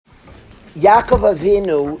Yaakov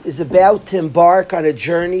Avinu is about to embark on a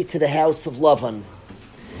journey to the house of Lavan.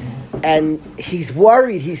 And he's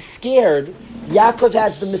worried, he's scared. Yaakov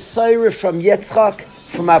has the Messiah from Yitzchak,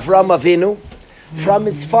 from Avram Avinu. From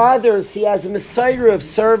his fathers, he has a Messiah of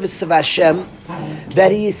service of Hashem,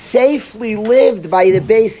 that he safely lived by the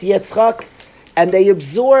base Yitzchak, and they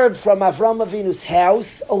absorbed from Avram Avinu's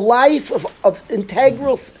house a life of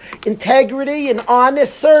integrity and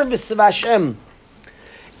honest service of Hashem.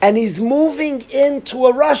 And he's moving into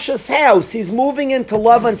a Rasha's house. He's moving into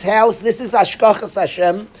Lavan's house. This is Ashkachas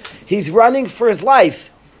Hashem. He's running for his life.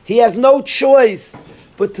 He has no choice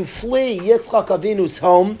but to flee Yitzchak Avinu's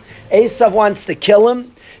home. Esav wants to kill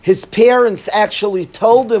him. His parents actually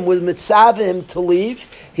told him, with mitzvah him to leave.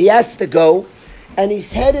 He has to go. And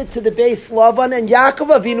he's headed to the base Lavan, and Yaakov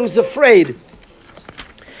Avinu's afraid.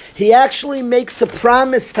 He actually makes a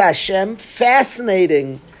promise to Hashem.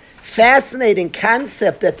 Fascinating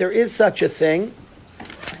concept that there is such a thing.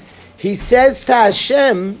 He says to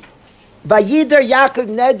Hashem, Vayidar Yaakov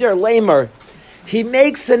neder lemer. He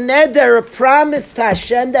makes a neder, a promise to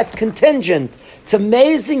Hashem that's contingent. It's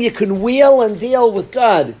amazing you can wheel and deal with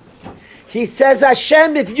God. He says,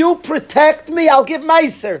 Hashem, if you protect me, I'll give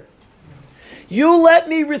Meiser. You let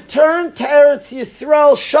me return to Eretz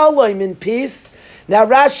Yisrael Shalom in peace. Now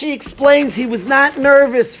Rashi explains he was not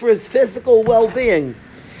nervous for his physical well-being.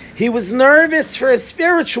 He was nervous for his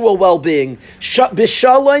spiritual well-being.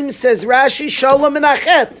 B'shalom, says Rashi, shalom and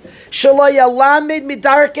achet. Shalom yalamed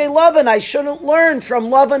midarkei Lavan. I shouldn't learn from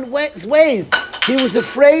Lavan's ways. He was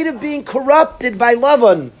afraid of being corrupted by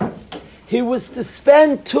Lavan. He was to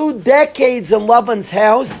spend 2 decades in Lavan's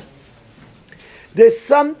house. There's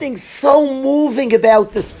something so moving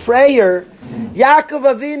about this prayer. Yaakov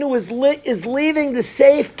Avinu is leaving the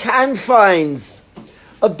safe confines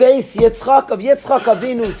of Beis Yitzchak, of Yitzchak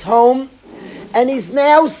Avinu's home, and he's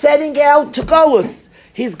now setting out to Golus.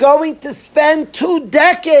 He's going to spend 2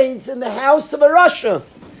 decades in the house of a Rasha.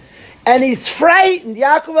 And he's frightened.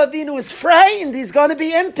 Yaakov Avinu is frightened. He's going to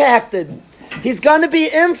be impacted. He's going to be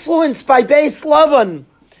influenced by Beis Lavan.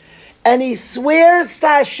 And he swears to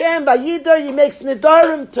Hashem, Vayidar, he makes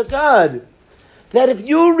nedarim to God, that if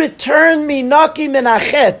you return me naki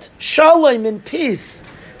menachet, shalom in peace,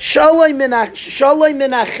 shalom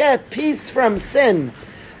menachet, peace from sin,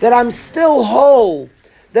 that I'm still whole,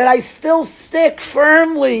 that I still stick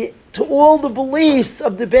firmly to all the beliefs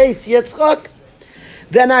of the base Yitzchak,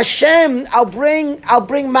 then Hashem, I'll bring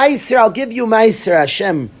Meiser, I'll give you Meiser,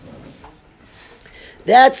 Hashem.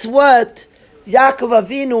 That's what Yaakov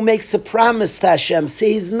Avinu makes a promise to Hashem.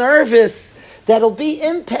 See, he's nervous that he'll be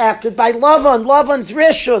impacted by Lavan's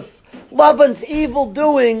rishus, Lavan's evil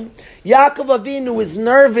doing. Yaakov Avinu is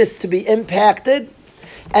nervous to be impacted,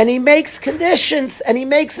 and he makes conditions, and he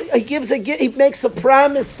makes a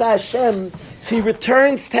promise to Hashem if he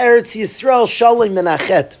returns to Eretz Yisrael Shalom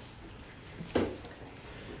Menachet.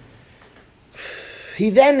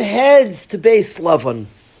 He then heads to Beis Lavan.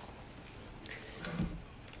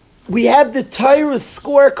 We have the Torah's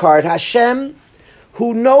scorecard, Hashem,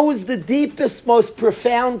 who knows the deepest, most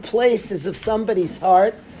profound places of somebody's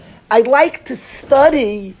heart. I'd like to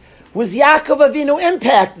study, was Yaakov Avinu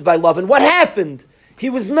impacted by Lavan? What happened? He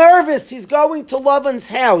was nervous. He's going to Lavan's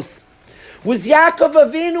house. Was Yaakov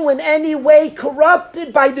Avinu in any way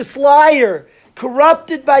corrupted by this liar?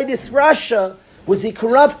 Corrupted by this Rasha? Was he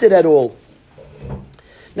corrupted at all?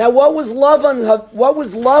 Now, what was Lavan,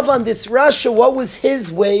 this Rasha? What was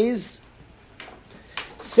his ways?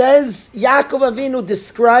 Says Yaakov Avinu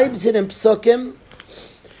describes it in Psukim,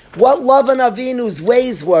 what Lavan Avinu's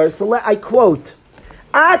ways were. So I quote,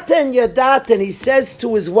 Aten yadaten, he says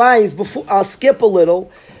to his wives, before I'll skip a little,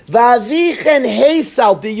 Va'avichen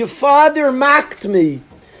heisal, be your father mocked me.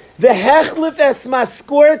 V'hechlif es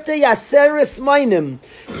maskorte yaseres meinim.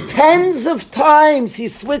 Tens of times he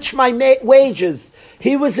switched my wages.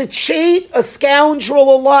 He was a cheat, a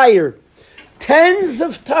scoundrel, a liar. Tens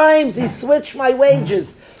of times he switched my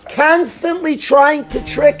wages, constantly trying to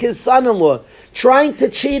trick his son-in-law, trying to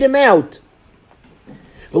cheat him out.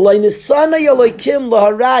 Hashem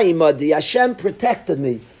protected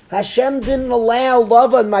me. Hashem didn't allow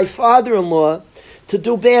Lavan, my father-in-law, to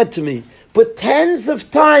do bad to me. But tens of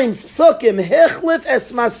times, psukim, hichlif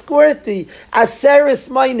es maskorti, aseres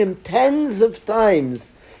meinim, tens of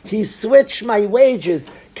times, he switched my wages,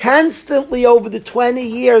 constantly over the 20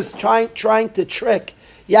 years trying to trick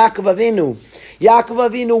Yaakov Avinu. Yaakov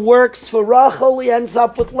Avinu works for Rachel, he ends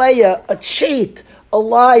up with Leah, a cheat, a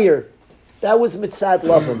liar. That was Mitzad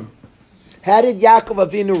Lavan. How did Yaakov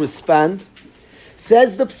Avinu respond?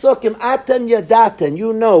 Says the Psukim, Aten Yadaten,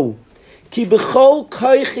 you know, Ki b'chol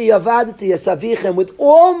koichi avadati es avichem. With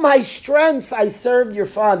all my strength I served your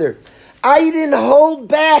father. I didn't hold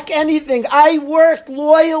back anything. I worked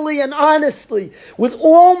loyally and honestly with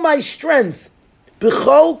all my strength.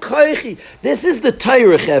 B'chol koichi. This is the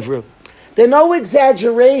Torah, Chevra. There are no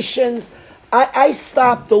exaggerations. I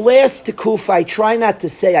stopped the last tekuf. I try not to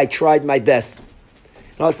say I tried my best.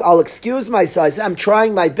 I'll excuse myself. I say, I'm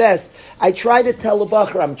trying my best. I try to tell a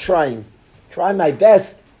bacher I'm trying. Try my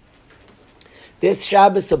best. This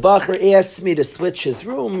Shabbos, a bacher asked me to switch his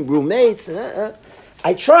roommates.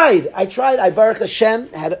 I tried. I, Baruch Hashem,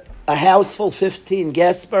 had a house full, 15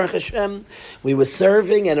 guests, Baruch Hashem. We were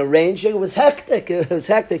serving and arranging. It was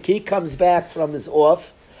hectic. He comes back from his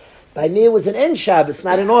off. By me, it was an in Shabbos,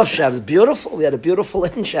 not an off Shabbos. Beautiful. We had a beautiful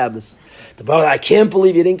in Shabbos. The brother, I can't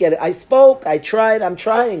believe you didn't get it. I spoke. I tried. I'm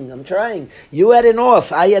trying. You had an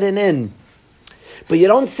off. I had an in. But you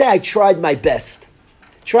don't say I tried my best.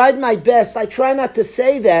 Tried my best. I try not to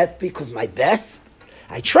say that because my best.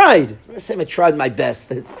 I tried. I'm not saying I tried my best.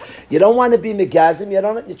 You don't want to be megazim.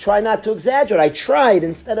 You try not to exaggerate. I tried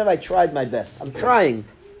instead of I tried my best. I'm trying.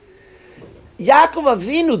 Yaakov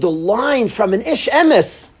Avinu, the line from an Ish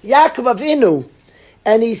Emes, Yaakov Avinu,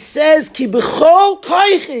 and he says, Ki b'chol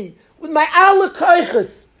koichi, with my ala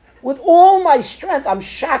koiches, with all my strength. I'm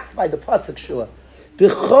shocked by the pasuk shua. He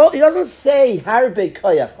doesn't say harbe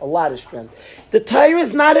koyach, a lot of strength. The Torah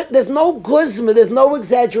is not. There's no guzma. There's no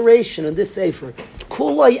exaggeration in this sefer. It's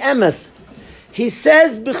kulay emes. He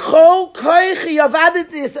says b'chol koichi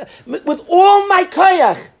avaditi, with all my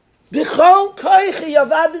koyach. B'chol koichi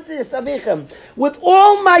avaditi savichem. With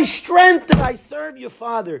all my strength did I serve your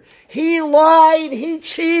father. He lied. He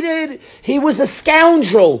cheated. He was a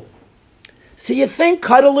scoundrel. So you think,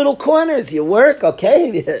 cut a little corners. You work,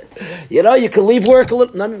 okay? You can leave work a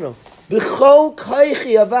little. No. B'chol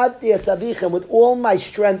koichi avadti esavichem. With all my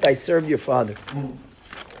strength, I served your father.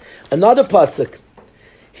 Another pasuk.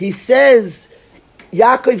 He says,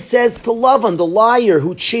 Yaakov says to Lavan, the liar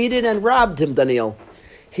who cheated and robbed him, Daniel.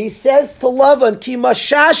 He says to Lavan, Ki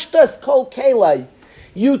mashashtas kol kelai.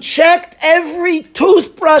 You checked every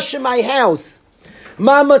toothbrush in my house.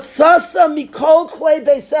 Mamatsasa mikol klei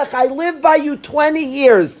beisech. I lived by you 20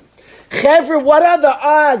 years. Chevra, what are the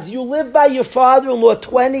odds you live by your father-in-law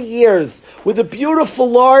 20 years with a beautiful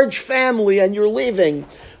large family and you're leaving?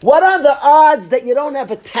 What are the odds that you don't have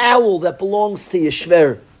a towel that belongs to your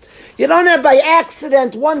shver? You don't have by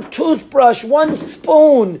accident one toothbrush, one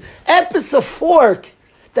spoon, epis of fork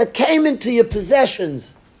that came into your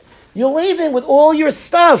possessions. You're leaving with all your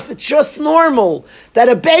stuff. It's just normal that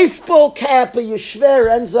a baseball cap or your shver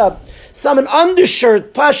ends up. An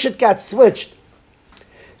undershirt, pashut got switched.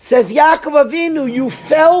 Says Yaakov Avinu, you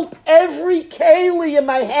felt every keli in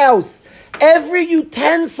my house, every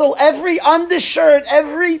utensil, every undershirt,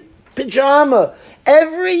 every pajama,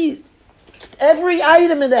 every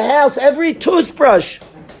item in the house, every toothbrush.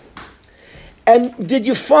 And did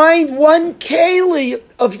you find one keli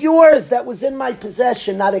of yours that was in my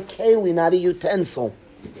possession? Not a keli, not a utensil.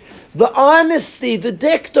 The honesty, the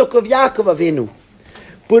diktuk of Yaakov Avinu.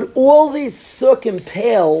 But all these psukim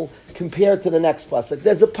pale compared to the next pasuk.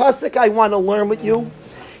 There's a pasuk I want to learn with you.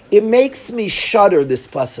 It makes me shudder, this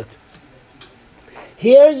pasuk.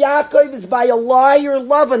 Here Yaakov is by a liar,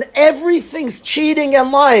 love, and everything's cheating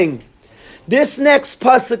and lying. This next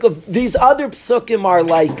pasuk of these other psukim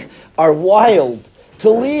are wild. To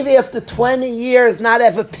leave after 20 years, not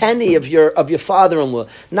have a penny of your father-in-law,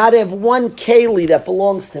 not have one keli that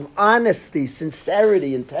belongs to him, honesty,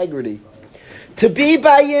 sincerity, integrity. To be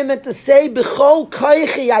by him and to say, B'chol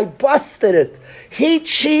koichi, I busted it. He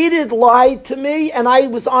cheated, lied to me, and I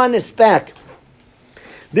was honest back.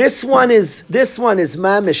 This one is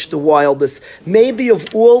mamish, the wildest. Maybe of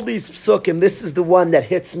all these psukim, this is the one that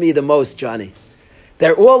hits me the most, Johnny.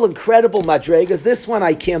 They're all incredible madregas. This one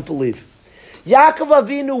I can't believe. Yaakov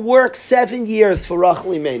Avinu works 7 years for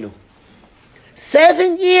Rachel Imenu.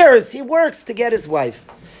 7 years he works to get his wife.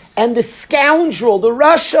 And the scoundrel, the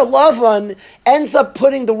Rasha Lavan, ends up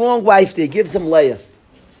putting the wrong wife there, gives him Leah.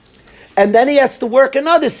 And then he has to work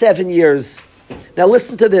another 7 years. Now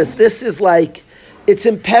listen to this. This is like, it's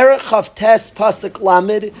in Perek Chavtes Pasuk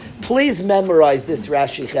Lamed. Please memorize this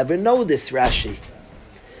Rashi, Chaver. Know this Rashi.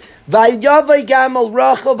 Vayavay gamal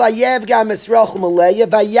Rachel, vayev gamas Rachel Maleya,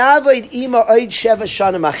 vayavay ima oid sheva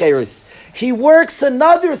shanim acheres. He works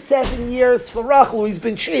another 7 years for Rachel, he's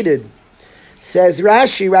been cheated. Says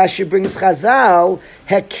Rashi brings Chazal,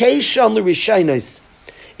 Hekeshon l'rishaynos.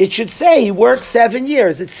 It should say he works 7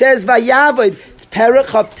 years. It says vayavay, it's Perek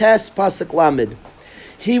Chavtes Pasuk Lamed.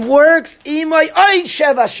 He works imay oid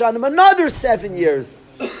sheva shanim, another 7 years.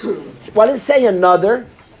 What does it say another?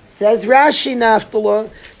 Says Rashi Naftala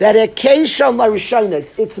that a Keishal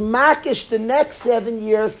Larishonis, it's makish the next 7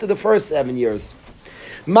 years to the first 7 years.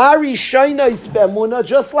 Mari Shoinais Bemuna,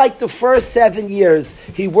 just like the first 7 years,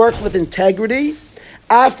 he worked with integrity.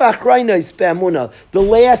 Afachroinais Bemuna, the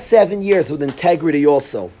last 7 years with integrity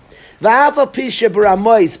also.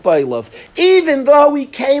 Even though he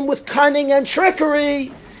came with cunning and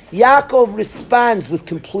trickery, Yaakov responds with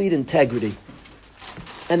complete integrity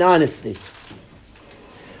and honesty.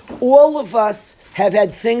 All of us have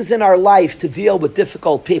had things in our life to deal with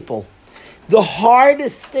difficult people. The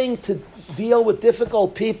hardest thing to deal with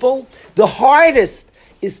difficult people, the hardest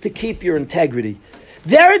is to keep your integrity.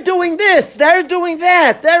 They're doing this, they're doing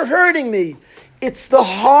that, they're hurting me. It's the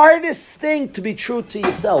hardest thing to be true to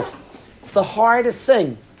yourself. It's the hardest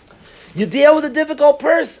thing. You deal with a difficult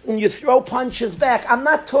person, you throw punches back. I'm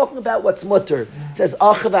not talking about what's mutter. It says,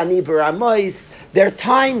 Achav ani b'ramois. There are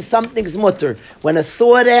times something's mutter. When a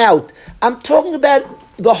thought out. I'm talking about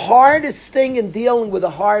the hardest thing in dealing with a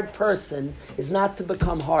hard person is not to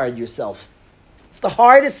become hard yourself. It's the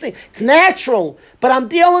hardest thing. It's natural, but I'm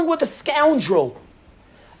dealing with a scoundrel.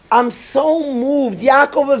 I'm so moved.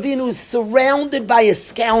 Yaakov Avinu is surrounded by a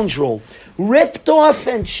scoundrel, ripped off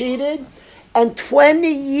and cheated, and 20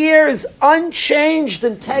 years unchanged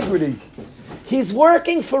integrity. He's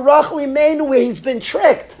working for Rachel Imenu where he's been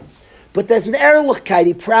tricked. But there's an Erlichkeit,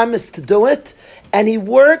 he promised to do it, and he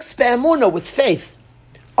works be'emunah with faith,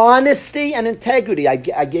 honesty and integrity. I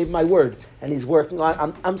gave my word, and he's working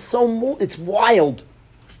on. I'm so moved. It's wild.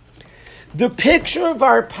 The picture of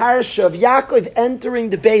our parsha of Yaakov entering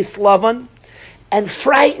the Beis Lavan and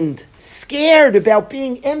frightened, scared about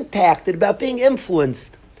being impacted, about being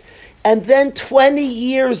influenced. And then 20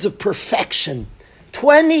 years of perfection,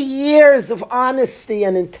 20 years of honesty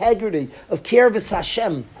and integrity, of Kirvus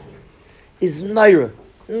Hashem, is Naira.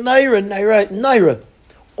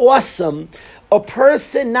 Awesome. A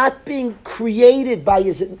person not being created by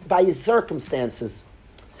his circumstances.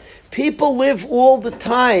 People live all the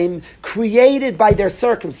time created by their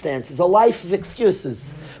circumstances, a life of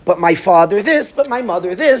excuses. But my father this, but my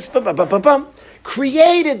mother this,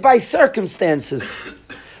 created by circumstances.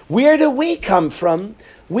 Where do we come from?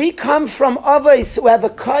 We come from Avos who have a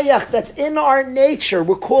koyach that's in our nature.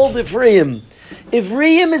 We're called Ivriim.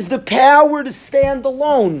 Ivriim is the power to stand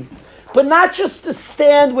alone. But not just to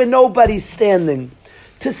stand when nobody's standing.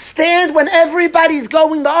 To stand when everybody's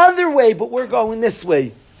going the other way, but we're going this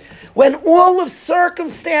way. When all of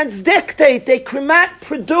circumstance dictate, they cannot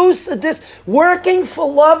produce this. Working for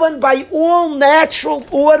Lavan by all natural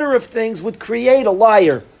order of things would create a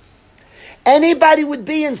liar. Anybody would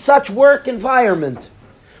be in such work environment,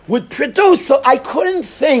 would produce, so I couldn't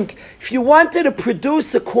think, if you wanted to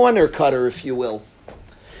produce a corner cutter, if you will,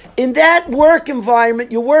 in that work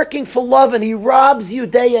environment, you're working for love and he robs you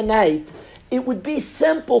day and night, it would be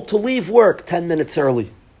simple to leave work 10 minutes early.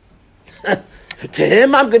 To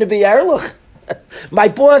him, I'm going to be Erlich. My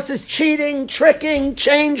boss is cheating, tricking,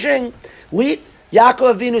 changing.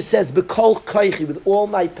 Yaakov Avinu says, B'kol koichi, with all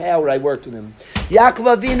my power I worked with him.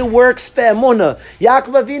 Yaakov Avinu works be'emunah.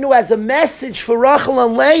 Yaakov Avinu has a message for Rachel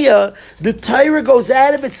and Leah. The Torah goes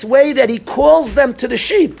out of its way that he calls them to the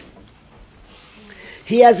sheep.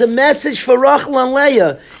 He has a message for Rachel and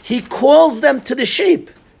Leah. He calls them to the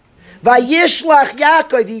sheep. Vayishlach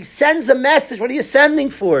Yaakov, he sends a message. What are you sending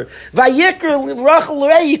for? Vayikr Rachel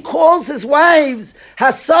Leah, he calls his wives.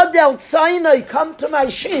 Hasad el Tzainai, come to my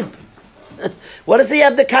sheep. What does he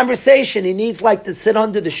have the conversation? He needs to sit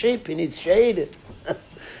under the sheep. He needs shade.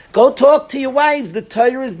 Go talk to your wives. The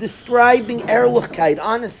Torah is describing Erlichkeit,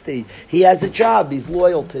 honesty. He has a job. He's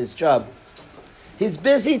loyal to his job. He's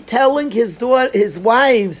busy telling his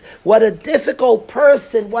wives what a difficult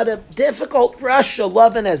person, what a difficult Russia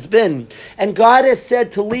Lavan has been. And God has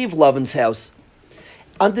said to leave Lavan's house.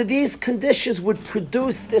 Under these conditions would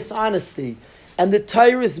produce this honesty. And the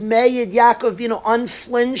Torah is made Yaakov,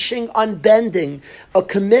 unflinching, unbending, a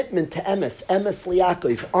commitment to emes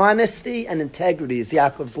liYaakov. Honesty and integrity is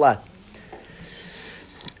Yaakov's lot.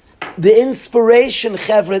 The inspiration,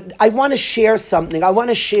 Chevra, I want to share something. I want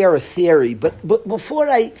to share a theory. But before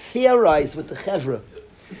I theorize with the Chevra,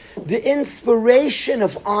 the inspiration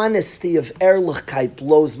of honesty, of Erlichkeit,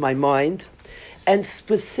 blows my mind. And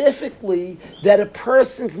specifically, that a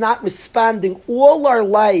person's not responding. All our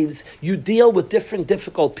lives, you deal with different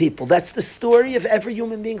difficult people. That's the story of every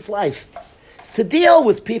human being's life. It's to deal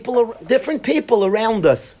with people, different people around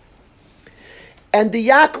us. And the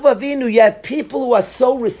Yaakov Avinu, you have people who are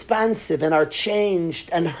so responsive and are changed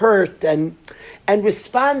and hurt and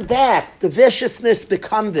respond back. The viciousness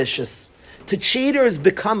become vicious. To cheaters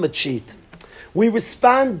become a cheat. We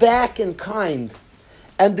respond back in kind.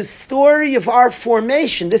 And the story of our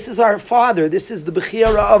formation, this is our father, this is the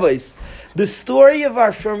Bechira Avos. The story of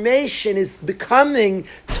our formation is becoming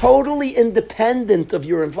totally independent of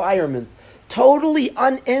your environment, totally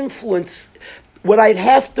uninfluenced. What I'd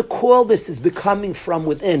have to call this is becoming from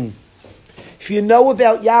within. If you know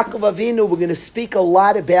about Yaakov Avinu, we're going to speak a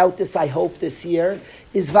lot about this, I hope, this year,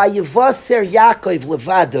 is Vayivaser Yaakov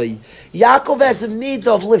Levadoi. Yaakov has a midah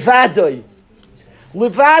of Levadoi.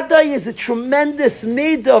 Levadoi is a tremendous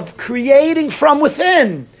midah of creating from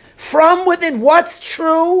within. From within, what's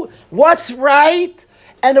true, what's right,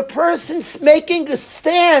 and a person's making a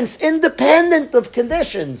stance independent of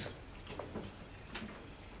conditions.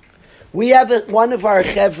 We have one of our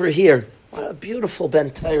chevra here, a beautiful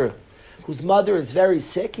Ben Torah, whose mother is very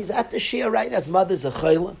sick. He's at the Shia right now. His mother's a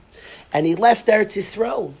chayla. And he left Eretz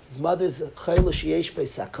Yisrael. His mother's a chayla sheyesh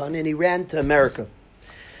be'sakon, and he ran to America.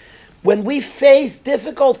 When we face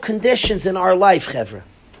difficult conditions in our life, chevra,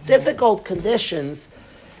 difficult conditions,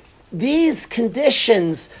 these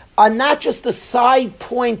conditions are not just a side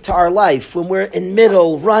point to our life when we're in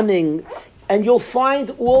middle, running, and you'll find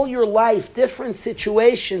all your life different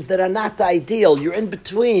situations that are not the ideal. You're in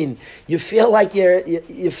between. You feel like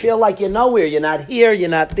you feel like you're nowhere. You're not here. You're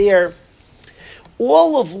not there.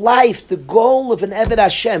 All of life, the goal of an Eved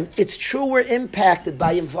Hashem, it's true we're impacted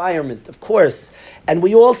by environment, of course. And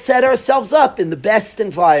we all set ourselves up in the best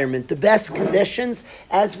environment, the best conditions,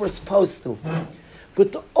 as we're supposed to.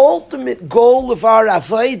 But the ultimate goal of our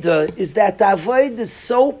Avodah is that the Avodah is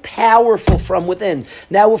so powerful from within.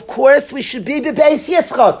 Now, of course, we should be Beis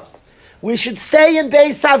Yitzchak. We should stay in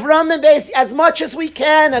Beis Avram and Beis as much as we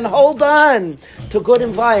can and hold on to good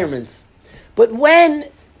environments. But when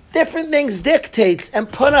different things dictates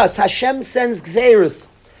and put us, Hashem sends Gzeirus,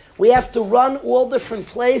 we have to run all different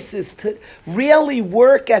places to really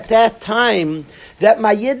work at that time that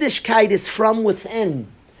my Yiddishkeit is from within.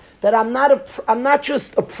 That I'm not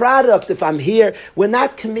just a product if I'm here. We're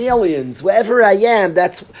not chameleons. Wherever I am,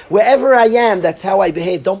 that's how I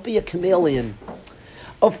behave. Don't be a chameleon.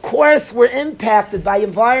 Of course, we're impacted by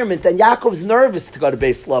environment, and Yaakov's nervous to go to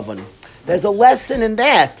Beis Lavan. There's a lesson in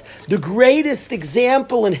that. The greatest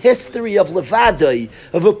example in history of Levadoi,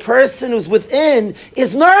 of a person who's within,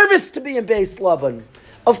 is nervous to be in Beis Lavan.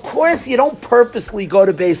 Of course, you don't purposely go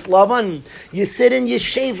to Beis Lavan. You sit in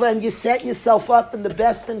yeshiva and you set yourself up in the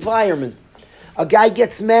best environment. A guy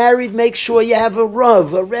gets married, make sure you have a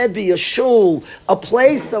rav, a rebbe, a shul, a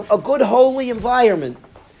place, a good holy environment.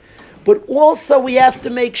 But also we have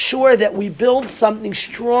to make sure that we build something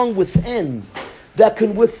strong within that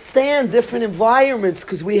can withstand different environments,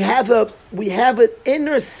 because we have an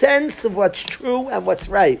inner sense of what's true and what's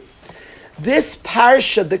right. This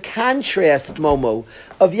parsha, the contrast, Momo,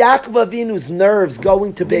 of Yaakov Avinu's nerves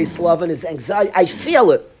going to Beis Lavan is anxiety. I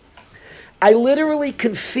feel it. I literally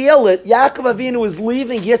can feel it. Yaakov Avinu is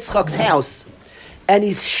leaving Yitzchak's house, and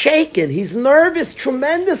he's shaken. He's nervous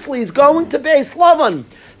tremendously. He's going to Beis Lavan.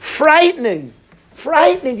 Frightening.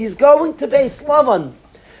 He's going to Beis Lavan.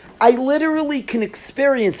 I literally can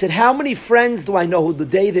experience it. How many friends do I know who the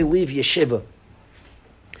day they leave yeshiva,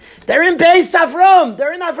 they're in Beis Avram.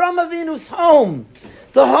 They're in Avram Avinu's home.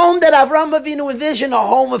 The home that Avram Avinu envisioned, a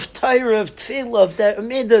home of Torah, of Tefillah, of the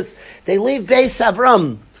Midas. They leave Beis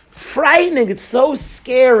Avram. Frightening. It's so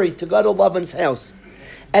scary to go to Lavan's house.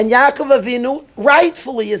 And Yaakov Avinu,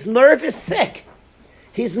 rightfully, is nervous sick.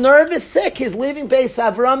 He's nervous sick. He's leaving Beis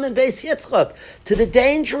Avram and Beis Yitzchak to the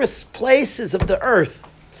dangerous places of the earth.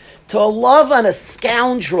 To a Lavan, a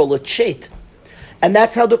scoundrel, a cheat. And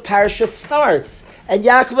that's how the parasha starts. And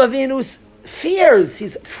Yaakov Avinu fears,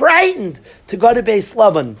 he's frightened to go to Beis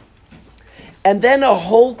Lavan. And then a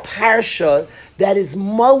whole parsha that is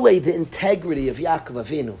mole the integrity of Yaakov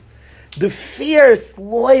Avinu. The fierce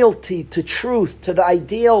loyalty to truth, to the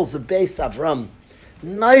ideals of Beis Avram.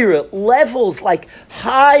 Naira, levels like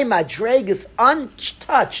high madregas,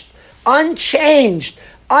 untouched, unchanged,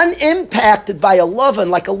 unimpacted by a Lavan,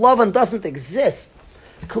 like a Lavan doesn't exist.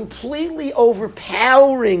 Completely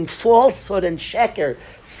overpowering falsehood and sheker.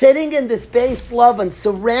 Sitting in this Beis Lavan,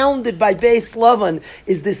 surrounded by Beis Lavan,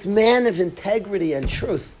 is this man of integrity and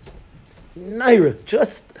truth. Naira,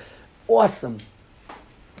 just awesome.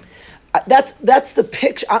 That's the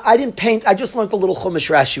picture. I didn't paint. I just learned a little Chumash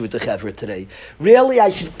Rashi with the Chevra today. Really,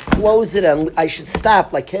 I should close it and I should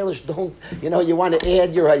stop. Like Kalish, don't. You want to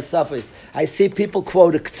add your Haisafis. I see people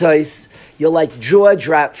quote a K'tzais. You're like jaw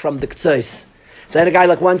drop from the K'tzais. Then a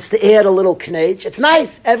guy wants to add a little knech. It's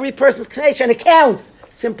nice. Every person's knech, and it counts.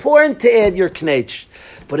 It's important to add your knech.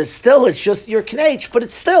 But it's just your knech. But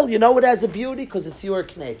it's still, it has a beauty because it's your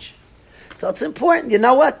knech. So it's important. You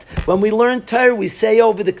know what? When we learn Torah, we say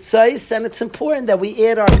over the Ktsais, and it's important that we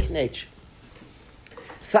add our Knech.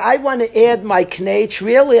 So I want to add my Knech.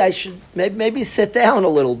 Really, I should maybe sit down a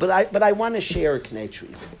little, but I want to share a Knech with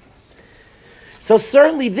you. So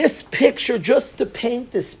certainly this picture, just to paint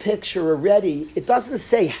this picture already, it doesn't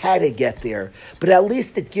say how to get there, but at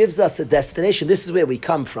least it gives us a destination. This is where we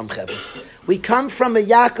come from, Chevron. We come from a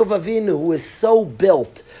Yaakov Avinu who is so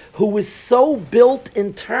built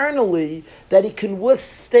internally that he can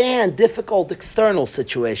withstand difficult external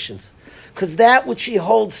situations. Because that which he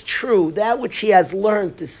holds true, that which he has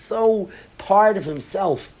learned is so part of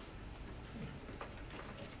himself.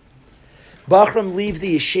 Bachram leave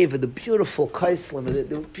the yeshiva, the beautiful kaislim,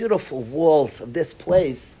 the beautiful walls of this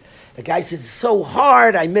place. The guy says, it's so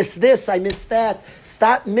hard, I miss this, I miss that.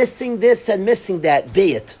 Stop missing this and missing that,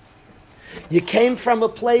 be it. You came from a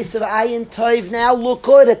place of ayin tov, now look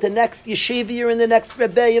good at the next yeshiva, you're in the next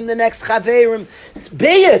rebbeim, the next chaverim.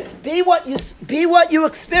 Be it, be what you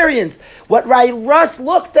experienced. What Rai Russ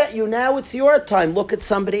looked at you, now it's your time. Look at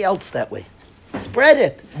somebody else that way. Spread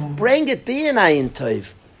it, bring it, be an ayin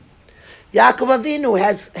tov. Yaakov Avinu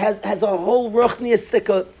has a whole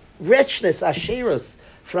ruchniistic richness, ashiras,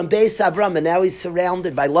 from Beis Avram, and now he's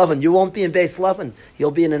surrounded by Lavan. You won't be in Beis Lavan,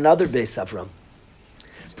 you'll be in another Beis Avram.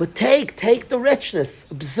 But take the richness,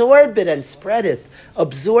 absorb it and spread it,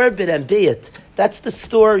 absorb it and be it. That's the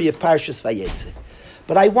story of Parshas Vayetze.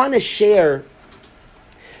 But I want to share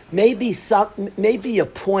maybe a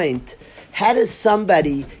point. How does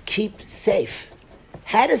somebody keep safe?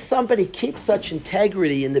 How does somebody keep such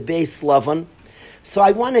integrity in the Beis Lavan? So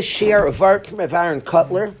I want to share a vart from Aaron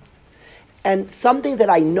Kotler, and something that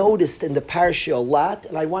I noticed in the parsha a lot,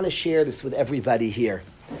 and I want to share this with everybody here.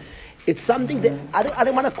 It's something that, I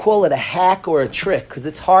don't want to call it a hack or a trick, because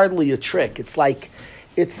it's hardly a trick. It's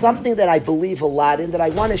something that I believe a lot in, that I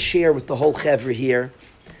want to share with the whole chevra here.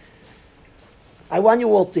 I want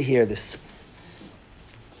you all to hear this.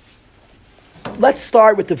 Let's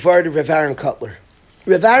start with the vart of Rav Aaron Kotler.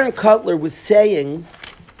 Rav Aaron Kotler was saying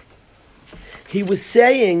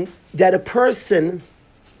that a person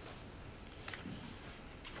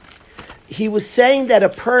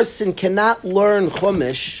cannot learn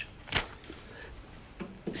Chumash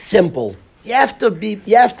simple. You have to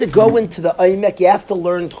go into the Oimek, you have to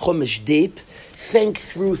learn Chumash deep, think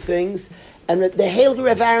through things. And the Heilige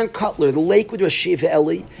Rav Aaron Kotler, the Lakewood Rashiva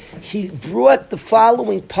Eli, he brought the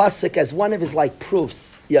following pasuk as one of his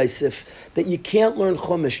proofs, Yosef, that you can't learn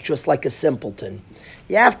Chumash just like a simpleton.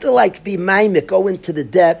 You have to be maimik, go into the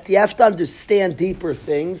depth. You have to understand deeper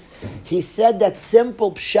things. He said that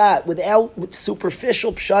simple pshat with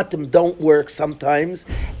superficial pshatim don't work sometimes,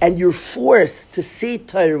 and you're forced to see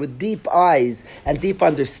Torah with deep eyes and deep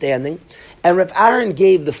understanding. And Rav Aaron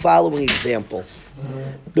gave the following example.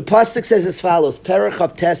 The pasuk says as follows: Perach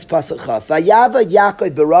of Tes pasuk Chav. Vayava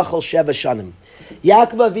Yaakov berachel sheva shanim.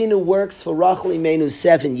 Yaakov Avinu works for Rachel Imenu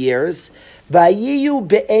 7 years. Vayiyu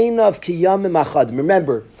be'einav kiyamim achadim.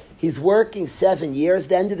 Remember, he's working 7 years.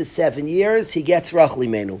 The end of the 7 years, he gets Rachel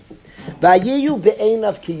Imenu. Vayiyu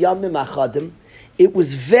be'einav kiyamim achadim. It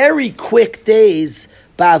was very quick days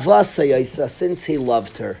ba'avasa yaisa, since he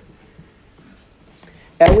loved her.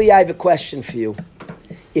 Eli, I have a question for you.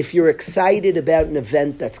 If you're excited about an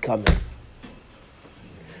event that's coming,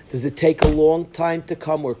 does it take a long time to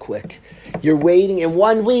come or quick? You're waiting, in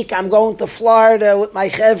 1 week I'm going to Florida with my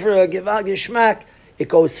chevra, givag yishmak. It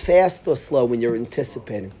goes fast or slow when you're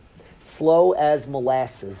anticipating? Slow as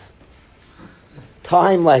molasses.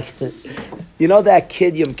 Time you know that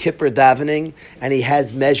kid Yom Kippur davening, and he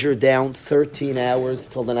has measured down 13 hours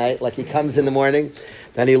till the night, he comes in the morning,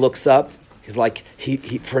 then he looks up. He's he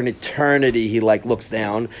for an eternity, he looks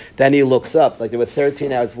down. Then he looks up, there were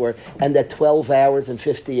 13 hours before, and at 12 hours and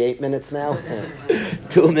 58 minutes now.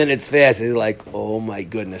 2 minutes fast. He's oh my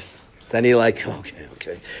goodness. Then he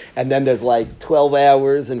okay. And then there's 12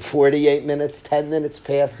 hours and 48 minutes, 10 minutes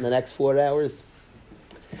past in the next 4 hours.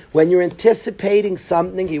 When you're anticipating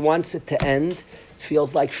something, he wants it to end, it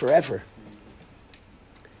feels like forever.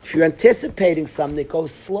 If you're anticipating something, it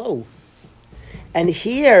goes slow. And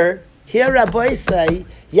here Rabbi say,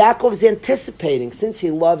 Yaakov's anticipating. Since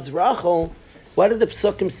he loves Rachel, what did the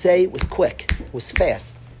Psukim say? It was quick. It was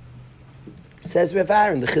fast. Says Rav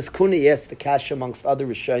Aaron, the Chizkuni asked the Kasha amongst other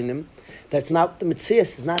Rishonim, that's not, the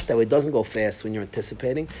Metzias is not that way. It doesn't go fast when you're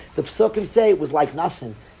anticipating. The Psukim say it was like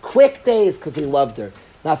nothing. Quick days because he loved her.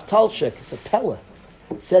 Naftalchik, it's a Pella.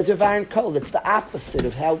 Says Rav Aaron Kol, it's the opposite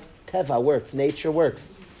of how Teva works, nature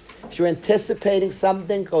works. If you're anticipating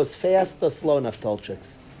something, it goes fast or slow,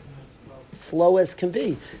 Naftalchiks. Slow as can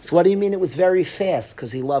be. So what do you mean it was very fast?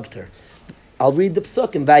 Because he loved her. I'll read the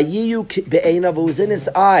psukim. Vayiyu be'einav, it was in his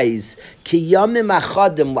eyes, ki yamim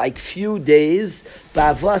achadim, like few days,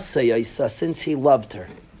 ba'avasa since he loved her.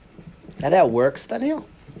 That how it works, Daniel?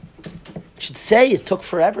 It should say it took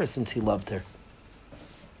forever since he loved her.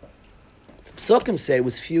 The psukim say it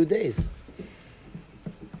was few days.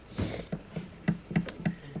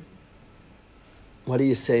 What do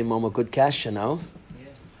you say, Mama? Good cash, you know? Yeah.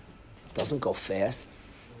 Doesn't go fast.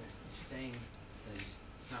 It's saying that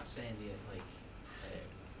it's not saying that it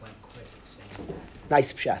went quick. It's saying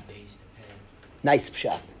Nice pshat. days to pay. Nice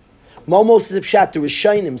pshat. Momo says a pshat. The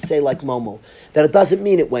Rishonim say like Momo that it doesn't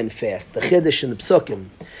mean it went fast. The Chiddush and the Psukim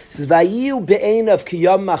says Vayiyu be'einav ki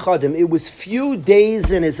yom machadim. It was few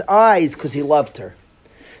days in his eyes because he loved her.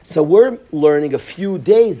 So we're learning a few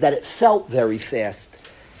days that it felt very fast.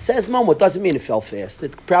 Says Momo, it doesn't mean it felt fast.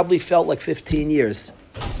 It probably felt like 15 years.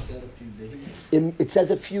 It says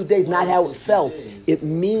a few days, not how it felt. It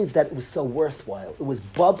means that it was so worthwhile. It was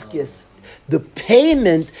bubkis. The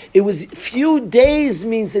payment, it was few days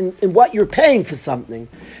means in what you're paying for something.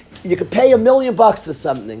 You could pay $1 million for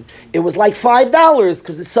something. It was like $5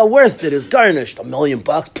 because it's so worth it. It's garnished. $1 million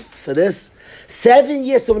for this. 7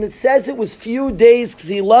 years. So when it says it was few days because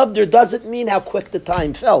he loved her, doesn't mean how quick the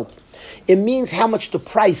time felt. It means how much the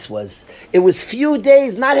price was. It was few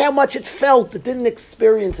days, not how much it felt. It didn't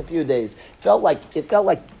experience a few days. It felt like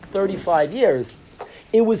 35 years.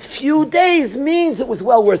 It was few days means it was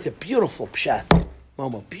well worth it. Beautiful pshat.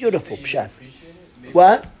 Momo, beautiful pshat.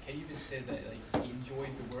 What? Can you even say that he enjoyed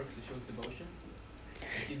the work, so it shows devotion?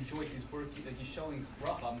 He enjoyed his work, he's showing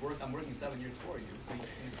bracha. I'm working 7 years for you. So in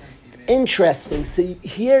a sense, interesting. So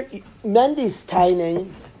here, Mendy's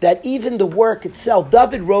tining that even the work itself,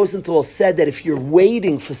 David Rosenthal said that if you're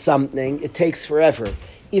waiting for something, it takes forever.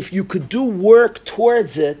 If you could do work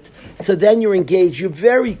towards it, so then you're engaged, you're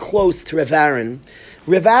very close to Rav Aaron.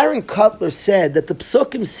 Rav Aaron Kotler said that the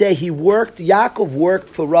Psukim say Yaakov worked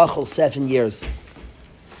for Rachel 7 years.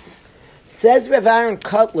 Says Rav Aaron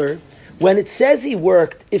Kotler, when it says he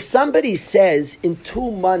worked, if somebody says, in 2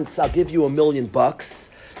 months I'll give you $1 million,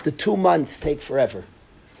 the 2 months take forever.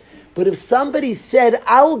 But if somebody said,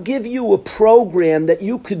 I'll give you a program that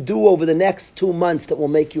you could do over the next 2 months that will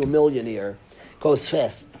make you a millionaire, goes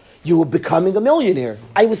fast. You were becoming a millionaire.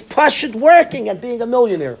 I was pashut working at being a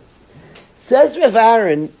millionaire. Says Rav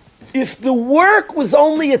Aaron, if the work was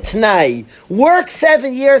only a t'nai, work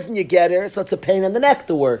 7 years and you get here, so it's a pain in the neck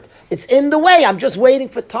to work. It's in the way. I'm just waiting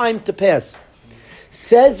for time to pass.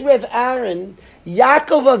 Says Rav Aaron,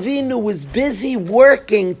 Yaakov Avinu was busy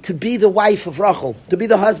working to be the wife of Rachel, to be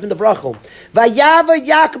the husband of Rachel. Vayava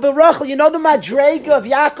Yaakov and Rachel. You know the madrega of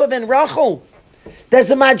Yaakov and Rachel? There's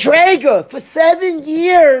a madrega. For 7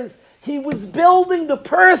 years, he was building the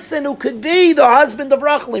person who could be the husband of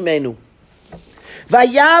Rachel Imenu.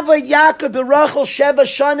 Vayava Yaakov and Rachel Sheva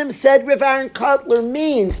Shanim, said Rav Aaron Kotler,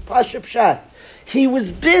 means Pashup Shat. He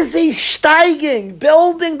was busy steiging,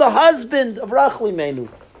 building the husband of Rachel Imenu.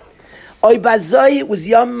 Oy bazai, it was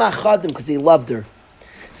Yom Machadim because he loved her.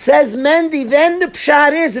 Says Mendy, then the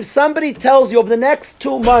pshat is, if somebody tells you over the next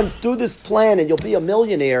 2 months, do this plan and you'll be a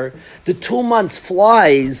millionaire, the 2 months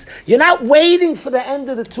flies. You're not waiting for the end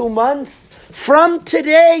of the 2 months. From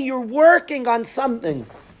today, you're working on something.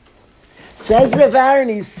 Says Rav Aaron,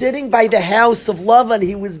 he's sitting by the house of Lavan.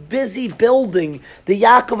 He was busy building the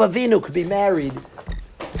Yaakov Avinu could be married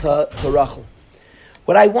to Rachel.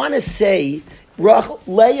 What I want to say,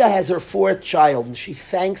 Leah has her 4th child, and she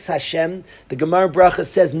thanks Hashem. The Gemara Bracha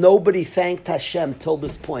says nobody thanked Hashem till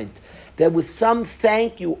this point. There was some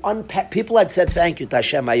thank you. People had said thank you to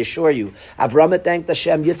Hashem, I assure you. Avraham had thanked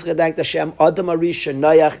Hashem, Yitzchak thanked Hashem, Adam Arisha,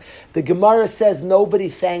 Noach. The Gemara says nobody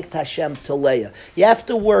thanked Hashem till Leah. You have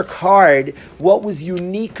to work hard. What was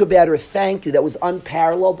unique about her thank you that was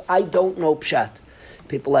unparalleled? I don't know pshat.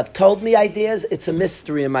 People have told me ideas. It's a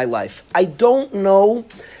mystery in my life. I don't know.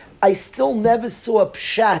 I still never saw a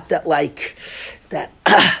pshat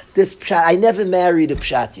this pshat. I never married a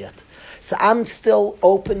pshat yet. So I'm still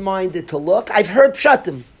open-minded to look. I've heard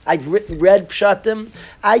pshatim. I've read pshatim.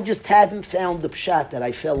 I just haven't found the pshat that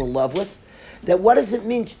I fell in love with. That what does it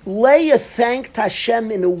mean? Leah thanked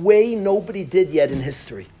Hashem in a way nobody did yet in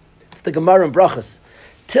history. It's the Gemara in Brachas.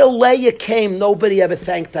 Till Leah came, nobody ever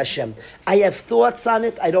thanked Hashem. I have thoughts on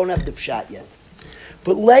it. I don't have the pshat yet.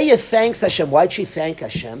 But Leah thanks Hashem. Why'd she thank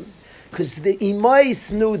Hashem? Because the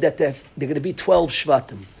Imais knew that they're going to be 12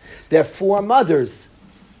 Shvatim. There are 4 mothers.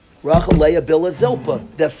 Rachel, Leah, Bilhah, Zilpah.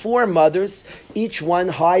 There are 4 mothers, each one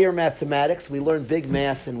higher mathematics. We learned big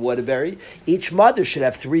math in Waterbury. Each mother should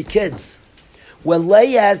have 3 kids. When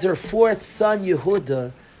Leah has her 4th son,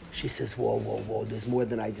 Yehuda, she says, whoa, there's more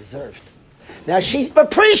than I deserved. Now she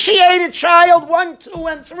appreciated child 1, 2,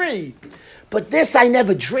 and 3. But this I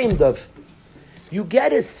never dreamed of. You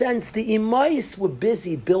get a sense the Imais were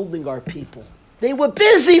busy building our people. They were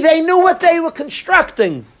busy. They knew what they were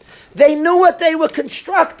constructing. They knew what they were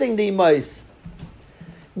constructing, the Imais.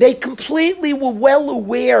 They completely were well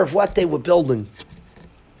aware of what they were building.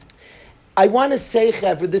 I want to say,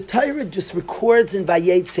 Chevra, the Torah just records in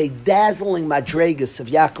Vayetze dazzling madregas of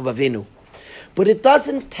Yaakov Avinu. But it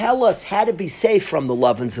doesn't tell us how to be safe from the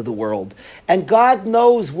Lovins of the world. And God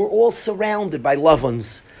knows we're all surrounded by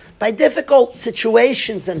Lovins, by difficult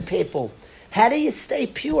situations and people. How do you stay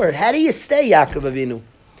pure? How do you stay Yaakov Avinu?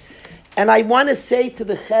 And I want to say to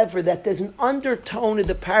the Chevra that there's an undertone of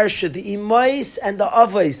the parsha. The Imais and the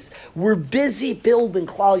Avais were busy building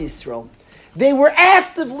Klal Yisrael. They were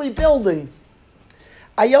actively building.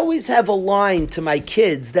 I always have a line to my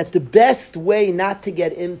kids that the best way not to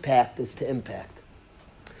get impact is to impact.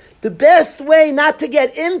 The best way not to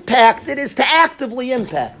get impacted is to actively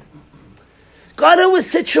impact. Go to a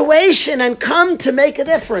situation and come to make a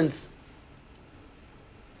difference.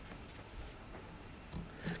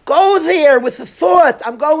 Go there with the thought,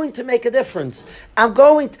 I'm going to make a difference. The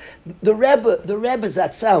Rebbe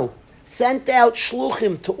Zatzal sent out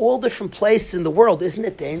shluchim to all different places in the world. Isn't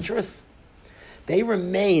it dangerous? They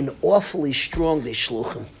remain awfully strong, they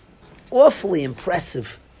shluchim. Awfully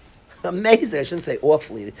impressive. Amazing, I shouldn't say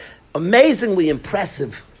awfully. Amazingly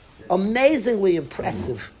impressive. Amazingly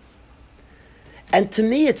impressive. And to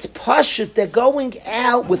me, it's pashut. They're going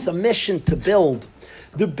out with a mission to build.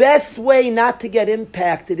 The best way not to get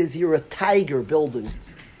impacted is you're a tiger building.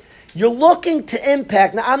 You're looking to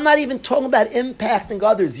impact. Now, I'm not even talking about impacting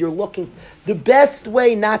others. You're looking. The best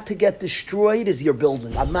way not to get destroyed is you're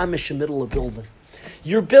building. I'm mamish in the middle of building.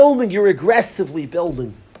 You're building. You're aggressively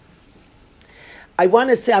building. I want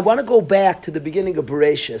to go back to the beginning of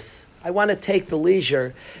Bereshis. I want to take the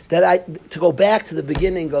leisure to go back to the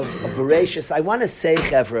beginning of Bereshis. I want to say,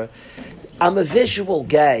 Chevra, I'm a visual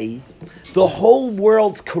guy. The whole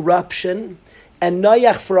world's corruption, and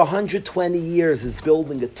Noach for 120 years is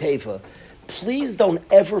building a teva. Please don't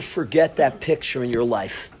ever forget that picture in your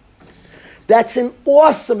life. That's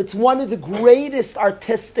it's one of the greatest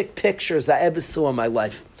artistic pictures I ever saw in my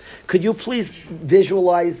life. Could you please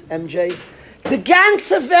visualize, MJ? The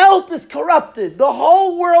ganze Welt is corrupted. The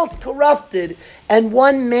whole world's corrupted, and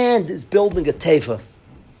one man is building a teva.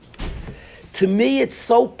 To me, it's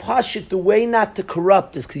so pashut. The way not to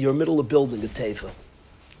corrupt is because you're in the middle of building a teva.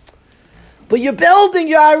 But you're building,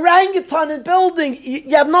 you're orangutan and building.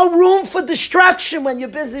 You have no room for destruction when you're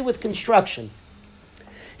busy with construction.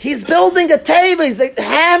 He's building a teva. He's like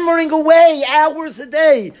hammering away hours a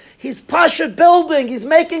day. He's pashut building. He's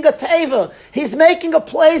making a teva. He's making a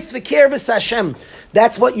place for Kirvus Hashem.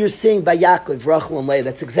 That's what you're seeing by Yaakov, Rachel, and Leah.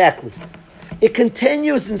 That's exactly. It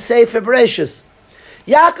continues in Sefer Bereshis.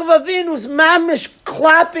 Yaakov Avinu's mamish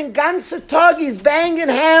clapping ganze tag. He's banging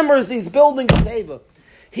hammers. He's building a teva.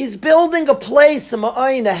 He's building a place,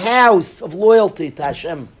 a house of loyalty to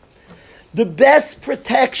Hashem. The best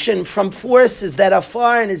protection from forces that are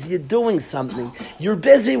foreign is you're doing something. You're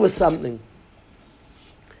busy with something.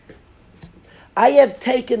 I have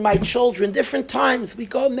taken my children different times. We've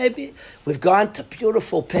gone to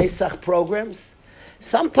beautiful Pesach programs.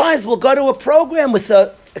 Sometimes we'll go to a program with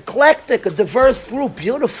a diverse group,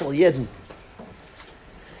 beautiful Yidden.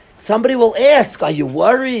 Somebody will ask, are you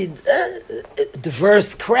worried?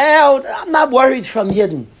 Diverse crowd? I'm not worried from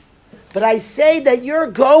Yidden. But I say that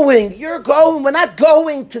you're going, we're not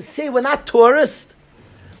going to see, we're not tourists.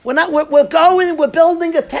 We're going, we're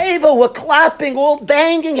building a teva, we're clapping, all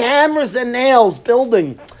banging hammers and nails,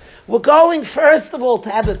 building. We're going, first of all, to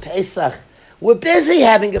have a Pesach. We're busy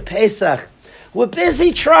having a Pesach. We're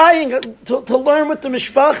busy trying to learn with the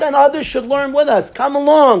mishpacha, and others should learn with us. Come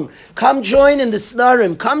along. Come join in the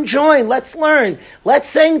snarim. Come join. Let's learn. Let's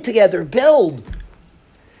sing together. Build.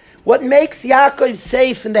 What makes Yaakov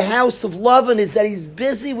safe in the house of Lavan is that he's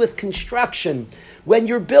busy with construction. When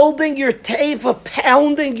you're building your teva,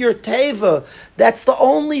 pounding your teva, that's the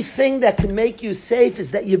only thing that can make you safe,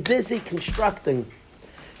 is that you're busy constructing.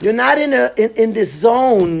 You're not in this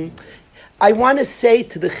zone. I want to say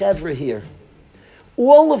to the chevra here,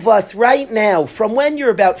 all of us right now, from when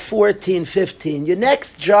you're about 14, 15, your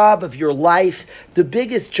next job of your life, the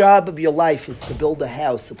biggest job of your life is to build a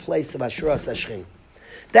house, a place of Asheras Hashem.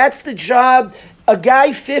 That's the job. A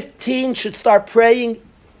guy 15 should start praying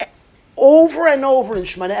over and over in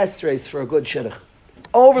Shemana Esrei for a good shidduch.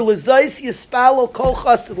 Over L'zayis Yispalo Kol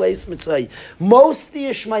Chassid Leis Mitzay. Most of the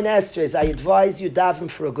Shemana Esrei, I advise you daven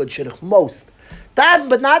for a good shidduch. Most. Daven,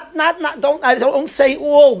 but not. Don't say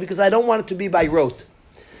all, because I don't want it to be by rote.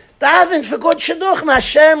 Daven for good shidduch.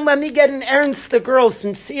 Hashem, let me get an ernster girl,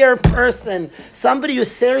 sincere person, somebody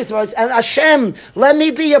who's serious about it. And Hashem, let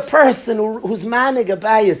me be a person who's manig a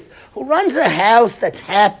bias, who runs a house that's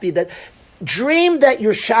happy, that dream that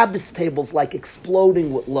your Shabbos table's like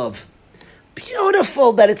exploding with love.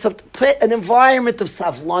 Beautiful that it's an environment of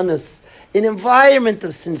savlanis, an environment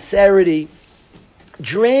of sincerity.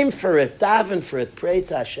 Dream for it, daven for it, pray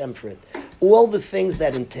to Hashem for it. All the things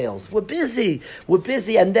that entails. We're busy,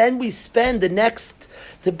 and then we spend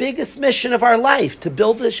the biggest mission of our life, to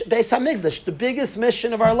build the Beis HaMikdash, the biggest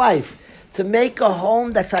mission of our life, to make a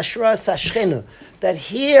home that's Hashras Hashchina, that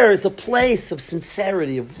here is a place of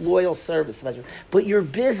sincerity, of loyal service. But you're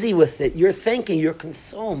busy with it, you're thinking, you're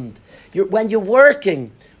consumed. When you're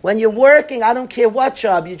working, I don't care what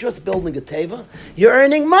job, you're just building a teva. You're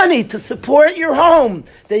earning money to support your home,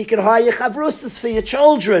 that you can hire chavrusas for your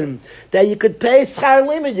children, that you could pay schar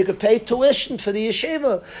limit, you could pay tuition for the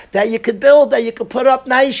yeshiva, that you could build, that you could put up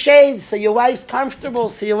nice shades so your wife's comfortable,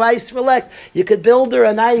 so your wife's relaxed. You could build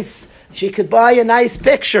her she could buy a nice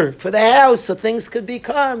picture for the house so things could be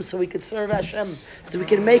calm, so we could serve Hashem, so we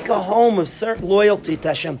can make a home of certain loyalty to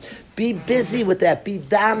Hashem. Be busy with that. Be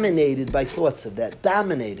dominated by thoughts of that.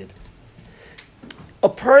 Dominated. A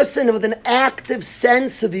person with an active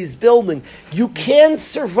sense of his building. You can't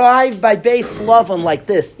survive by base love like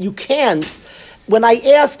this. You can't. When I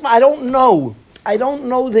ask, I don't know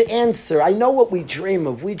the answer. I know what we dream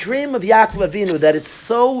of. We dream of Yaakov Avinu, that it's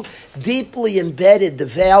so deeply embedded, the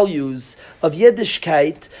values of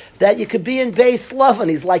Yiddishkeit, that you could be in base love and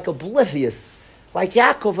he's like oblivious. Like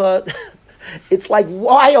Yaakov, it's like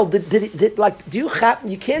wild. Do you chap?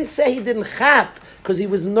 You can't say he didn't chap because he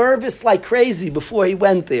was nervous like crazy before he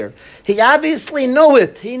went there. He obviously knew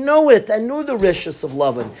it. He knew it and knew the rishus of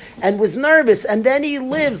Lavan and was nervous. And then he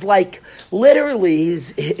lives like literally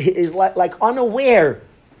he's like unaware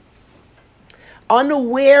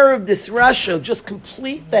of this Russia, just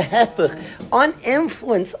complete the hepech,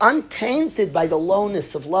 uninfluenced, untainted by the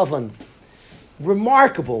lowness of Lavan.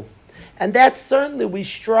 Remarkable. And that's certainly, we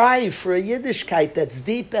strive for a Yiddishkeit that's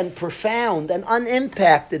deep and profound and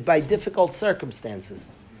unimpacted by difficult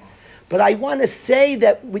circumstances. But I want to say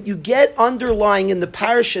that what you get underlying in the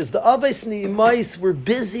parashas, the Avos and the Imais were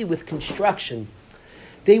busy with construction.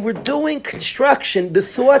 They were doing construction. The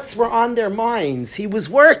thoughts were on their minds. He was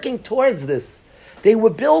working towards this. They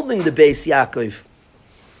were building the Beis Yaakov.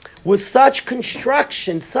 With such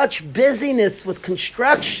construction, such busyness with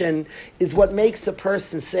construction is what makes a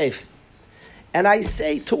person safe. And I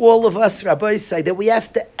say to all of us, Rabbi say, that we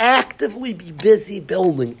have to actively be busy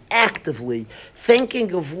building, actively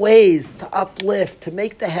thinking of ways to uplift, to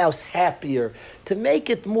make the house happier, to make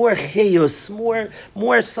it more chiyus, more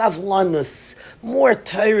savlanus, more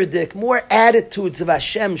Toradic, more attitudes of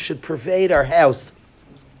Hashem should pervade our house.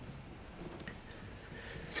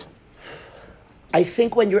 I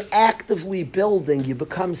think when you're actively building, you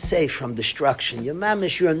become safe from destruction. You're in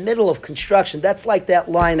the middle of construction. That's like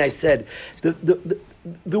that line I said. The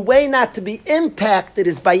way not to be impacted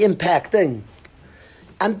is by impacting.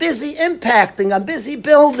 I'm busy impacting, I'm busy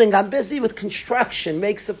building, I'm busy with construction.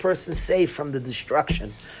 Makes a person safe from the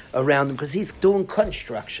destruction around him because he's doing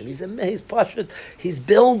construction. He's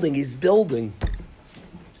building.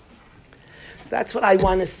 So that's what I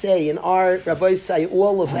want to say. In our, Rabbi say,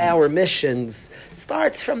 all of our missions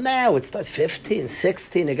starts from now. It starts 15,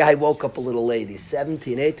 16. A guy woke up a little late. He's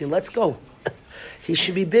 17, 18. Let's go. He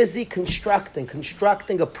should be busy constructing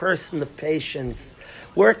a person of patience,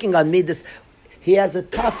 working on midas. He has a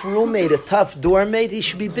tough roommate, a tough doormate. He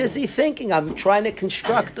should be busy thinking, I'm trying to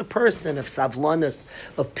construct a person of savlanas,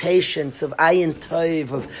 of patience, of ayin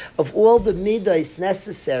toiv, of all the midas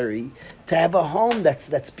necessary to have a home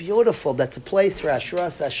that's beautiful, that's a place for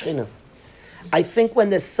Ashras Hashchina. I think when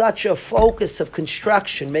there's such a focus of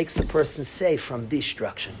construction, makes a person safe from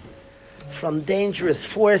destruction, from dangerous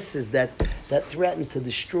forces that threaten to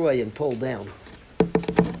destroy and pull down.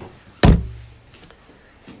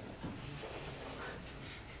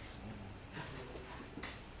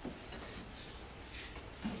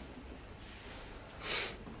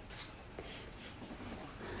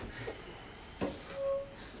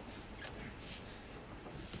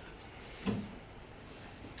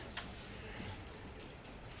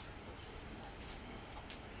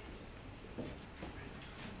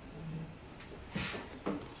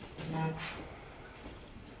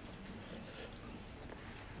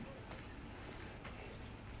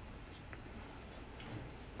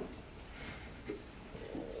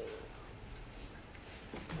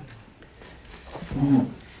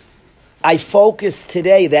 I focused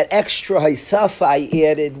today, that extra Haisafa I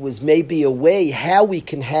added was maybe a way how we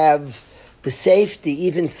can have the safety,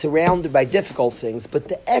 even surrounded by difficult things, but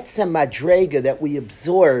the etzem madrega that we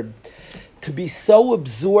absorb, to be so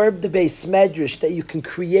absorbed the Beis Medrash that you can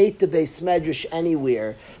create the Beis Medrash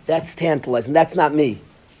anywhere, that's tantalizing. That's not me.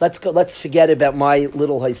 Let's forget about my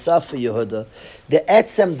little Haisafa Yehuda. The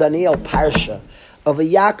etzem Daniel Parsha of a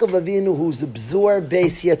Yaakov Avinu who's absorbed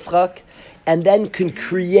Beis Yitzchak and then can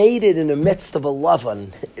create it in the midst of a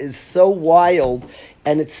Lavan is so wild.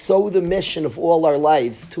 And it's so the mission of all our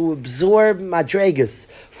lives, to absorb madregas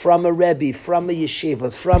from a Rebbe, from a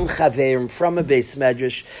yeshiva, from chaverim, from a Beis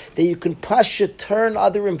Medrash, that you can turn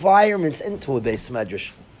other environments into a Beis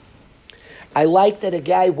Medrash. I like that a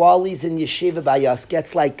guy, while he's in yeshiva by us,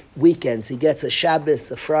 gets like weekends. He gets a Shabbos,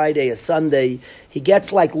 a Friday, a Sunday. He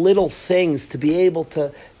gets like little things to be able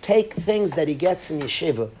to take things that he gets in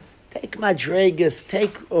yeshiva. Take madregas,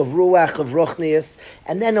 take a ruach of ruchnius,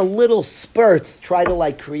 and then a little spurts, try to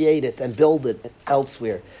like create it and build it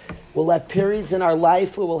elsewhere. We'll have periods in our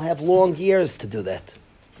life where we'll have long years to do that.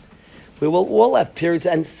 We will all have periods,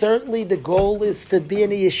 and certainly the goal is to be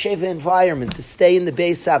in a yeshiva environment, to stay in the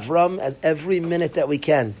Beis Avram every minute that we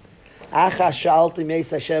can. But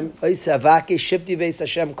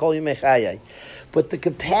the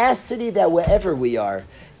capacity that wherever we are,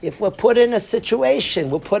 if we're put in a situation,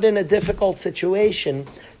 we're put in a difficult situation,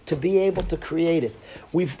 to be able to create it.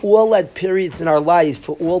 We've all had periods in our lives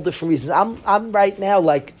for all different reasons. I'm right now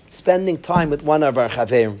like spending time with one of our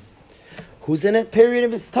chaverim, who's in a period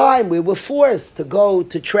of his time where we're forced to go,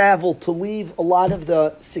 to travel, to leave a lot of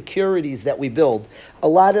the securities that we build, a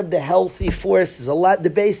lot of the healthy forces, the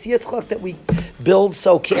Beis Yitzchak that we build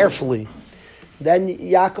so carefully. Then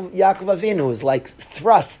Yaakov Avinu is like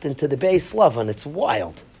thrust into the Beis Lavan. It's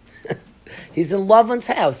wild. He's in Lavan's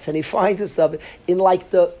house, and he finds himself in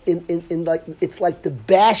it's like the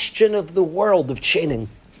bastion of the world of cheating.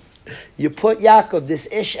 You put Yaakov, this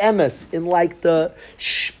ish emes, in like the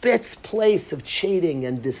spitz place of cheating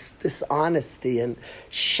and dishonesty and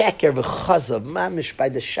sheker v'chazav, mamish by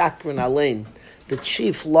the shakran alein, the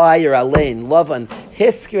chief liar alein, Lavan,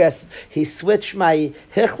 hiskres, he switched my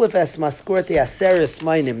hichlef es maskorte aseres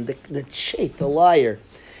meinim, the cheat, the liar.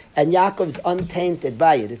 And Yaakov's untainted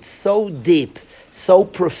by it. It's so deep, so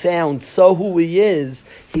profound, so who he is,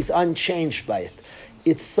 he's unchanged by it.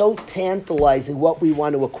 It's so tantalizing what we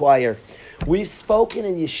want to acquire. We've spoken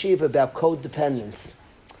in yeshiva about codependence.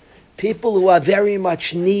 People who are very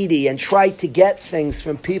much needy and try to get things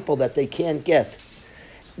from people that they can't get.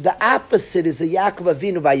 The opposite is a Yaakov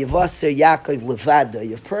Avinu vayavaser Yaakov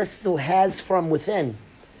levada, a person who has from within.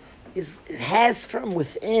 Has from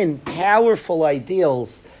within powerful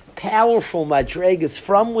ideals, powerful madregas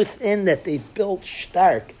from within that they've built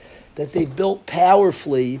stark, that they've built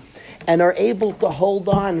powerfully, and are able to hold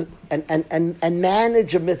on and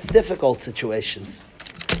manage amidst difficult situations.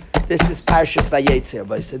 This is Parshas Vayetze,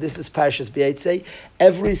 everybody. So this is Parshas Vayetze.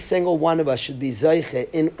 Every single one of us should be Zoiche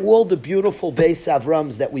in all the beautiful Beis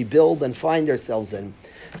Avrams that we build and find ourselves in,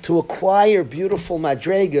 to acquire beautiful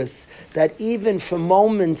madregas that even for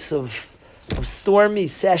moments of stormy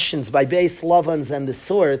sessions by Beis Lavans and the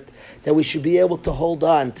sort, that we should be able to hold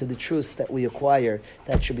on to the truths that we acquire.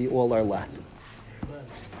 That should be all our lot.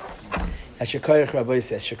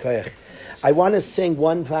 I want to sing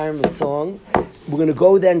one Varma song. We're going to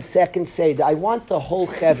go then second Seder. I want the whole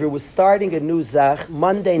Chevra. We're starting a new Zach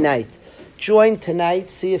Monday night. Join tonight,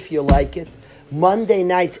 see if you like it. Monday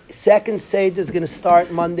night, second Seder is going to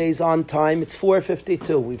start Mondays on time. It's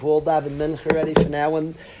 4:52. We've all davened Mincha already for now,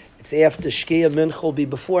 and it's after Shkia. Mincha will be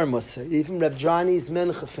before Musar. Even Reb Johnny's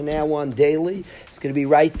Mincha from now on daily, it's going to be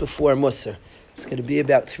right before Musar. It's going to be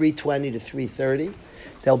about 3:20 to 3:30.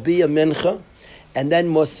 There'll be a Mincha, and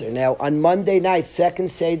then Musar. Now, on Monday night,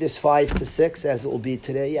 second Seder is 5 to 6, as it will be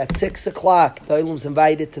today. At 6 o'clock, the Olam's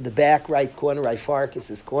invited to the back right corner, Rai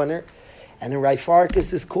Farkas' corner. And in Rai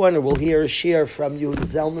Farkas' corner, we'll hear a shir from Yehuda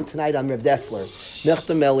Zelman tonight on Reb Dessler.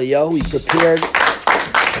 Nichtam Eliyahu, he prepared.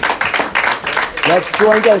 Let's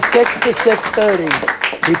join us 6 to 6:30.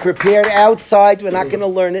 He prepared outside. We're not going to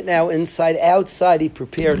learn it now. Inside, outside, he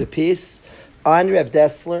prepared a piece on Reb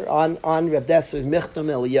Dessler, on Reb Dessler's Nichtam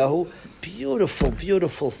Eliyahu. Beautiful,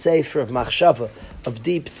 beautiful sefer of machshava, of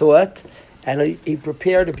deep thought. And he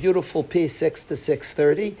prepared a beautiful piece, 6 to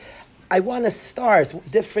 6:30. I want to start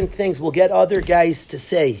different things. We'll get other guys to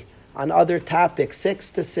say on other topics,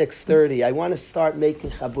 6 to 6:30. I want to start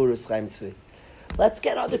making chaburas Chaim Tzvi. Let's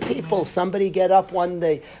get other people. Somebody get up one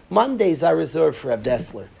day. Mondays are reserved for Reb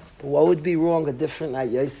Dessler. But what would be wrong? A different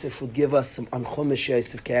night. Yosef would give us some on Chumash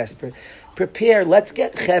Yosef Kasper. Prepare. Let's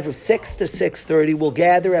get Chaver 6 to 6:30. We'll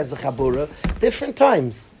gather as a chabura. Different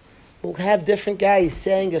times. We'll have different guys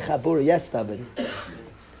saying a chabura. Yes, David.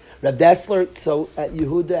 Reb Dessler, so at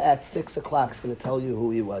Yehuda at 6 o'clock is going to tell you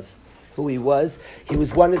who he was. He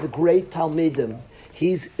was one of the great Talmidim.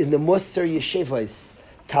 He's in the Musar Yeshivos,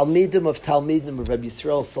 Talmidim of Reb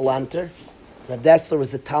Yisrael Salanter. Reb Dessler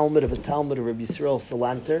was a Talmud of Reb Yisrael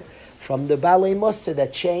Salanter from the Balei Musar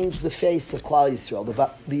that changed the face of Klal Yisrael.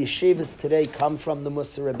 The yeshivas today come from the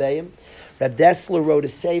Musar Rebbeim. Reb Dessler wrote a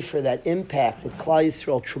sefer that impacted Klal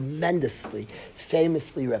Yisrael tremendously.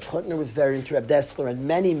 Famously, Reb Hutner was very into Reb Dessler and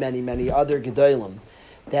many, many, many other Gedolim,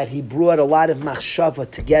 that he brought a lot of machshava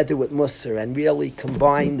together with Musar and really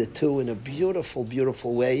combined the two in a beautiful,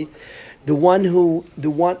 beautiful way. Who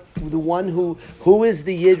is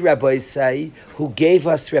the Yid, Rabbi say, who gave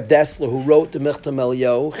us Reb Dessler, who wrote the Michtam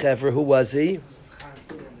Eliyahu? Chever, who was he?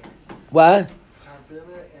 What?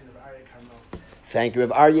 Thank you,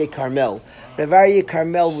 Rav Aryeh Carmel. Rav Aryeh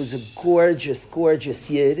Carmel was a gorgeous, gorgeous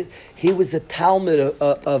Yid. He was a Talmud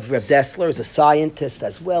of Reb Dessler, as a scientist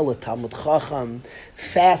as well, a Talmud Chacham,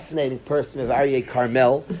 fascinating person, Rav Aryeh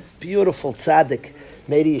Carmel, beautiful tzaddik,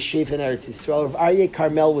 made a yeshiva in Eretz Yisrael. Rav Aryeh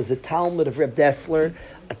Carmel was a Talmud of Reb Dessler,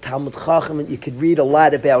 a Talmud Chacham, and you could read a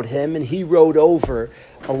lot about him, and he wrote over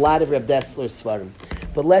a lot of Reb Dessler's svarim.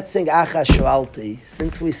 But let's sing Acha Shoalti.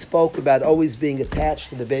 Since we spoke about always being attached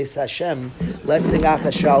to the Beis Hashem, let's sing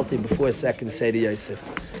Acha Shoalti before second Seder Yosef.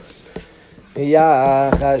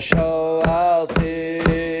 Acha Shoalti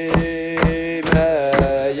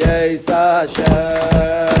Me'ez Hashem,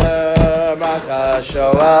 Acha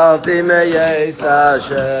Shoalti Me'ez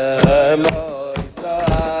Hashem, Oisa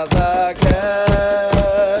Avaken,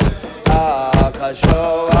 Acha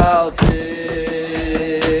Shoalti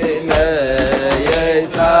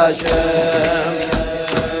Hashem,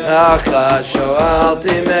 Acha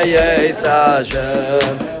Shoalti Me'ez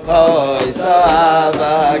Hashem, Oisa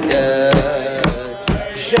Avaken,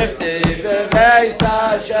 Shifti B'Beis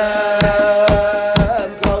Hashem,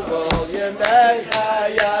 Kol Yemei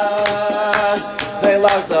Chayah,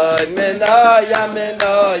 Ve'lasod Minoyam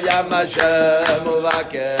Hashem,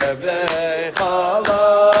 Uvaker B'Cholov,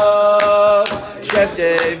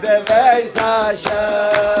 Shifti B'Beis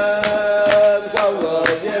Hashem, Kol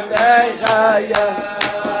Yemei Chayah,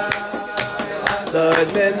 Sod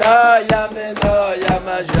Minoyam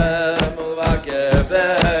Hashem, Uvaker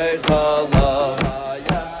B'Cholov,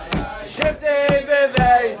 Shifti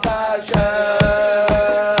B'Beis Hashem,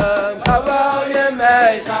 Kol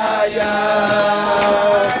Yemei Chayah,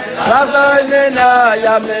 Sod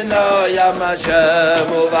Minoyam Hashem,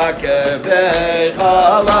 Uvaker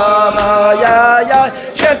B'Cholov,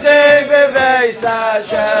 Shifti B'Beis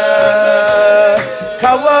Hashem,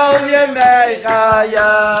 Kol Yemei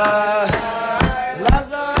Chayah,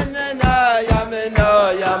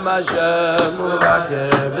 Hashem,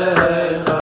 Uvaker B'Cholov.